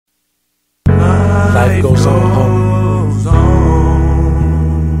Life goes on, homie.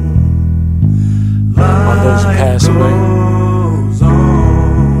 All those who pass away,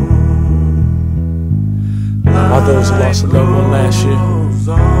 all those who lost a loved one last year,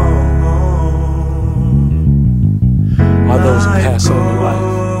 all those who pass on in life,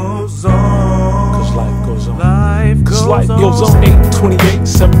 cause life goes on. Cause life goes on. 8/28,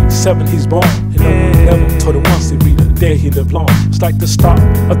 77, he's born. And no one never told him once he'd be the day he lived long. It's like the start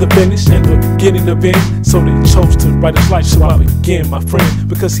of the finish and the beginning of it. So they chose to write his life, so I begin, my friend.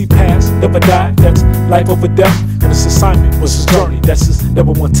 Because he passed, never died, that's life over death. And his assignment was his journey, that's his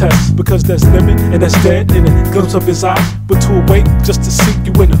number one test. Because there's living and there's dead in a glimpse of his eye. But to awake just to see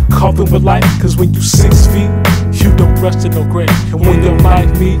you in a coffin with life. Cause when you 6 feet, you don't rest in no grave. And when your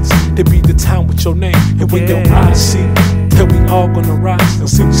life meets, there be the time with your name. And when your eyes see, then we all gonna rise and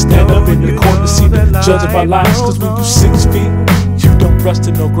see we stand up in the court to see the judge of our lives. Cause when you 6 feet, you don't rest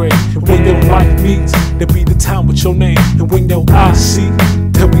in no grave. And when your life meets, there be the time with your name. And when your eyes see,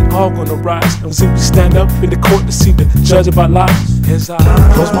 then we all gonna rise and see we stand up in the court to see the judge of our lives. As I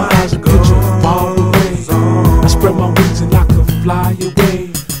close my eyes and picture far away, I spread my wings and I can fly away.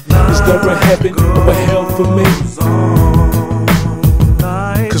 Is there a heaven or a hell for me?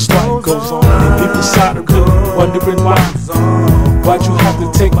 Cause life goes on and deep inside I'm really wondering why'd you have to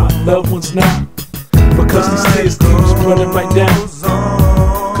take my loved ones now? Because these tears keeps running right down.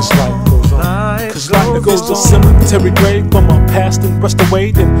 Cause life goes on. Cause life goes to cemetery grave for my past and rest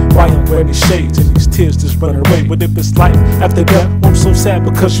away. Then why I'm wearing shades and these tears just running away. But if it's life after death, I'm so sad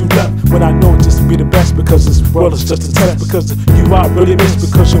because you left. When I know it just to be the best, because this world is just a test. Because you are really missed,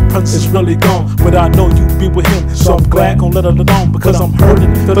 because your prince is really gone. But I know you be with him, so I'm glad gon' let it alone. Because I'm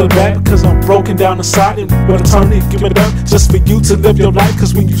hurting, feeling bad, because I'm broken down inside. And will eternity give it up just for you to live your life.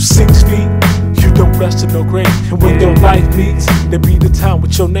 Cause when you 6 feet, you don't rest in no grave. And when your life meets, there be the time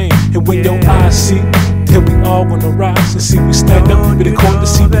with your name. And when your eyes see, then we all gonna rise and see we stand up in the court to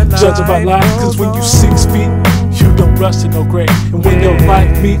see the judge of our lives. Cause when you 6 feet, you don't rest in no grave. And when your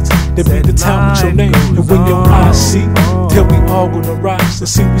life meets, there be the time with your name. And when your eyes see, then we all gonna rise and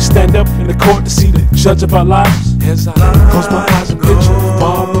see we stand up in the court to see the judge of our lives. As I close my eyes and picture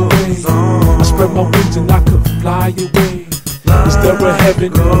far away, I spread my wings and I could fly away. Is there a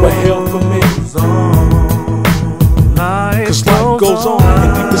heaven or a hell for me? Cause life goes on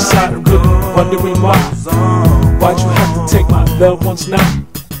and deep inside I'm really wondering why'd you have to take my loved ones now?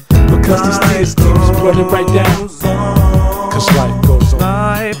 Because these tears keeps running right down. Cause life goes on.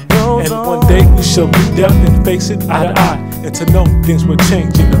 And one day we shall meet death and face it eye to eye. And to know things will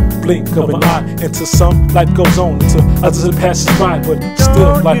change in the blink of an eye. And to some, life goes on, and to others it passes by. But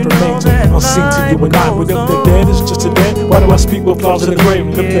still life remains unseen to you and I. But if the dead is just a dead, why do I speak with flowers in the grave?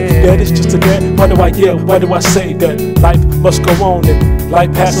 If the dead is just a dead, why do I yell? Why do I say that life must go on and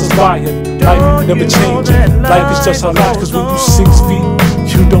life passes by and life never changes? Life is just our life. Cause when you 6 feet,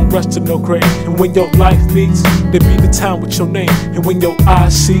 you don't rest in no grave. And when your life meets, there be the time with your name. And when your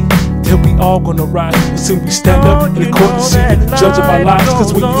eyes see, then we all gonna rise and see we stand up in the court to see the judge of our lives.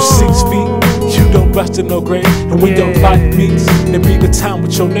 Cause when you 6 feet, you don't rest in no grave. And when your life meets, there be the time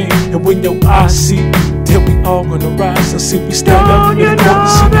with your name. And when your eyes see, then we all gonna rise and see we stand up in the court to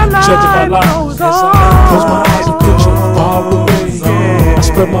see the judge of our lives. As I close my eyes and picture far away, I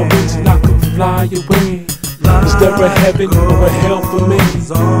spread my wings and I could fly away. Is there a heaven or a hell for me?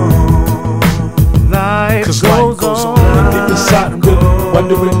 Cause life goes on and deep inside I'm really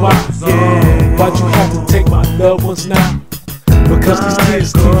wondering why'd you have to take my loved ones now? Because these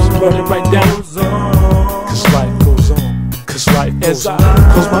tears keeps running right down. Cause life goes on. Cause life goes on. As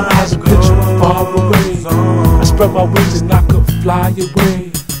I close my eyes and picture far away, I spread my wings and I could fly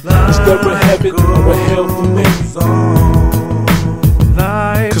away. Is there a heaven or a hell for me?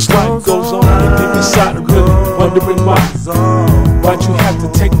 Cause life goes on and deep inside I'm really wondering why'd you have to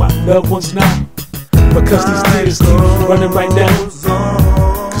take my loved ones now? Because these tears keep running right down.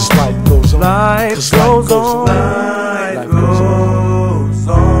 Cause life goes on. Cause life goes on. Life goes on.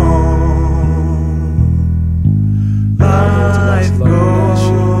 Life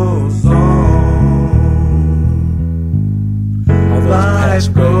goes on.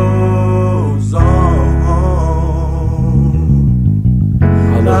 Life goes on.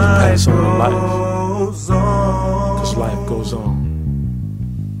 All those pass on in life. Cause life goes on.